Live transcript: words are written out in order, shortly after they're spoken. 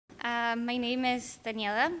My name is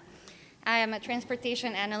Daniela. I am a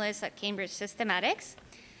transportation analyst at Cambridge Systematics.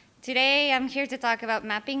 Today, I'm here to talk about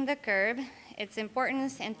mapping the curb, its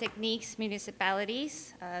importance and techniques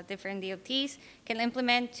municipalities, different DOTs, can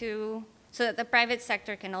implement so that the private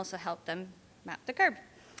sector can also help them map the curb.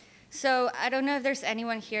 So I don't know if there's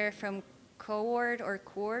anyone here from COWARD or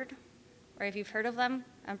CORD, or if you've heard of them.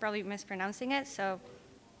 I'm probably mispronouncing it, so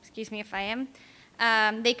excuse me if I am.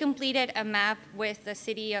 They completed a map with the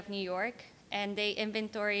city of New York, and they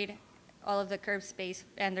inventoried all of the curb space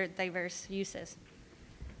and their diverse uses.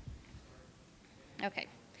 Okay,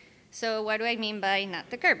 so what do I mean by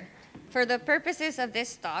not the curb? For the purposes of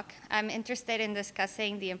this talk, I'm interested in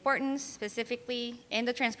discussing the importance, specifically in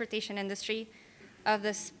the transportation industry, of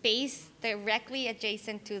the space directly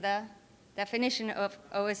adjacent to the definition of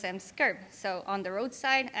OSM's curb, so on the road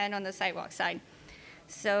side and on the sidewalk side.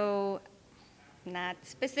 So not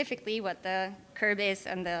specifically what the curb is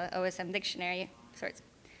on the OSM dictionary sorts.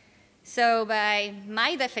 So by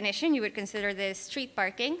my definition, you would consider this street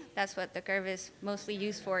parking. That's what the curb is mostly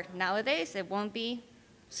used for nowadays. It won't be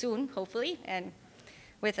soon, hopefully, and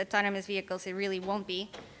with autonomous vehicles, it really won't be.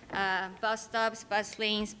 Bus stops, bus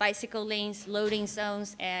lanes, bicycle lanes, loading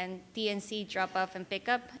zones, and TNC drop-off and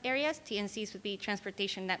pickup areas. TNCs would be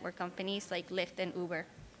transportation network companies like Lyft and Uber.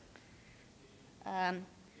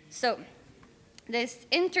 So this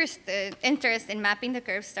interest in mapping the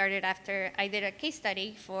curves started after I did a case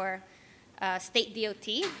study for state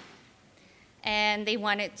DOT, and they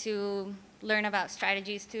wanted to learn about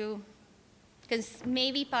strategies to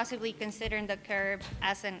maybe possibly considering the curb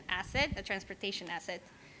as an asset, a transportation asset.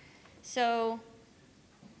 So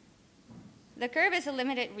the curb is a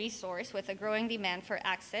limited resource with a growing demand for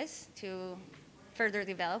access to further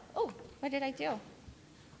develop. Oh, what did I do?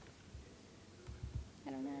 I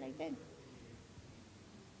don't know what I did.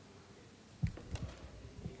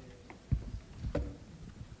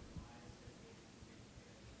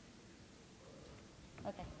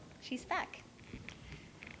 Okay, she's back.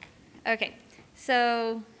 Okay,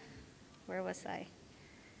 so where was I?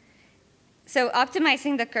 So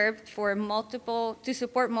optimizing the curb to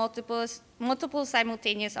support multiple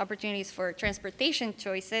simultaneous opportunities for transportation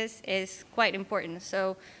choices is quite important.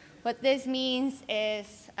 So what this means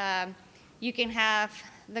is you can have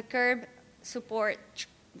the curb support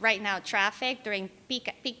right now traffic during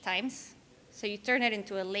peak times. So you turn it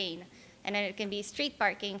into a lane, and then it can be street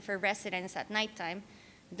parking for residents at nighttime.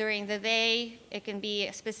 During the day, it can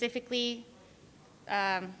be specifically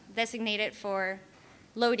designated for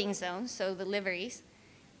loading zones, so the liveries.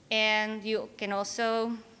 And you can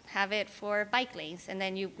also have it for bike lanes, and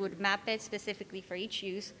then you would map it specifically for each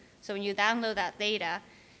use. So when you download that data,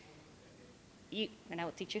 and I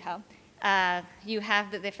will teach you how, you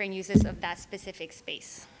have the different uses of that specific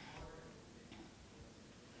space.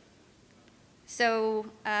 So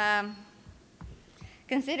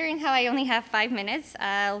considering how I only have 5 minutes,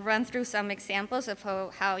 I'll run through some examples of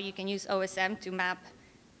how you can use OSM to map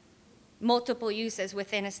multiple uses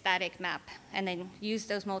within a static map, and then use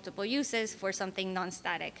those multiple uses for something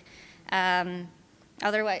non-static.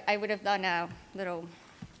 Otherwise, I would have done a little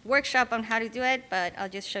workshop on how to do it, but I'll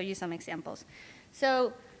just show you some examples.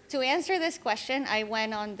 So to answer this question, I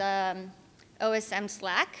went on the OSM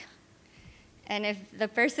Slack, and if the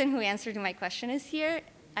person who answered my question is here,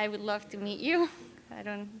 I would love to meet you. I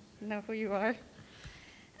don't know who you are.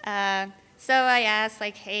 So I asked,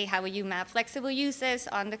 like, hey, how would you map flexible uses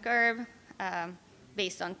on the curb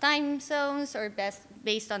based on time zones, or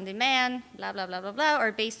based on demand, blah, blah, blah, blah, blah,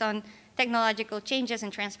 or based on technological changes in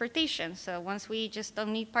transportation. So once we just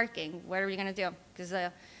don't need parking, what are we going to do? Because,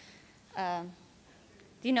 do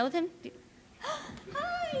you know them?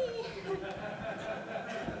 Hi.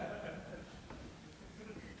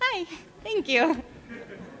 Hi, thank you.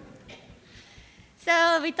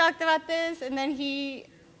 So we talked about this, and then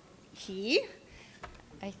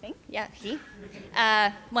I think, yeah,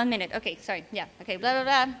 1 minute, okay, sorry, yeah, okay, blah, blah,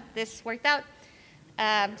 blah, this worked out.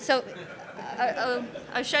 I'll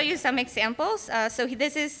show you some examples. So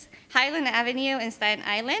this is Highland Avenue in Staten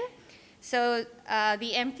Island. So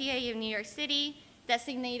the MTA of New York City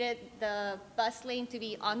designated the bus lane to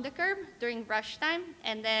be on the curb during rush time,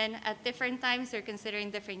 and then at different times, they're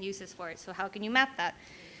considering different uses for it. So how can you map that?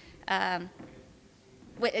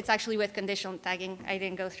 It's actually with conditional tagging. I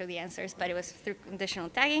didn't go through the answers, but it was through conditional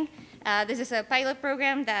tagging. This is a pilot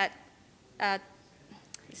program that the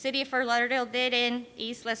City of Fort Lauderdale did in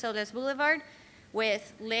East Los Olas Boulevard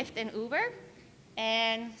with Lyft and Uber.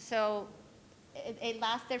 And so it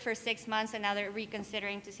lasted for 6 months, and now they're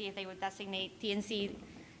reconsidering to see if they would designate TNC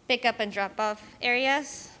pickup and drop-off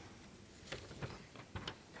areas.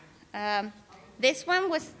 This one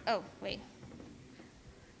was, oh, wait.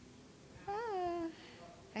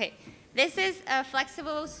 Okay, this is a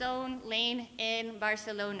flexible zone lane in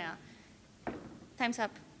Barcelona. Time's up.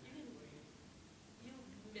 You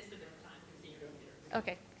missed a bit of time to see your computer.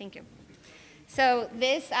 Okay, thank you. So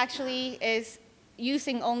this actually is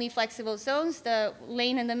using only flexible zones. The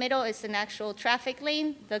lane in the middle is an actual traffic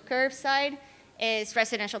lane. The curve side is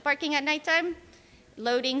residential parking at nighttime.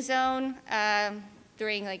 Loading zone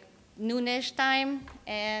during like noonish time,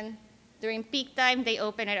 and during peak time, they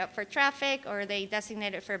open it up for traffic or they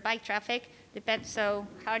designate it for bike traffic. Depends. So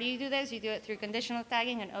how do you do this? You do it through conditional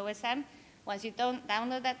tagging and OSM. Once you don't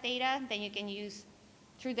download that data, then you can use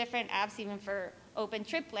through different apps, even for Open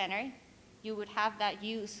Trip Planner, you would have that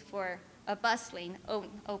use for a bus lane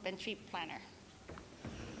Open Trip Planner.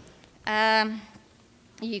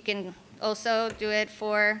 You can also do it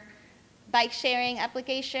for bike sharing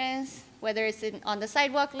applications, whether it's on the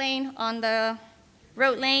sidewalk lane, on the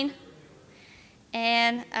road lane.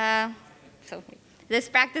 And so this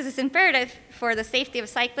practice is imperative for the safety of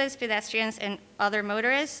cyclists, pedestrians, and other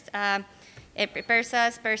motorists. It prepares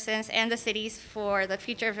us, persons, and the cities for the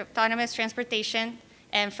future of autonomous transportation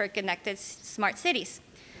and for connected smart cities.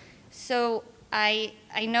 So I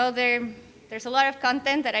know there's a lot of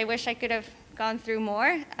content that I wish I could have gone through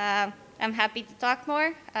more. I'm happy to talk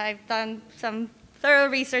more. I've done some thorough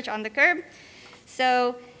research on the curb.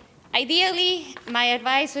 So ideally, my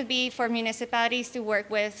advice would be for municipalities to work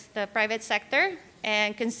with the private sector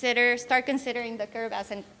and start considering the curb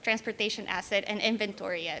as a transportation asset and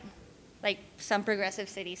inventory it, like some progressive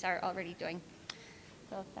cities are already doing.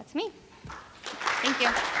 So that's me. Thank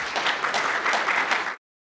you.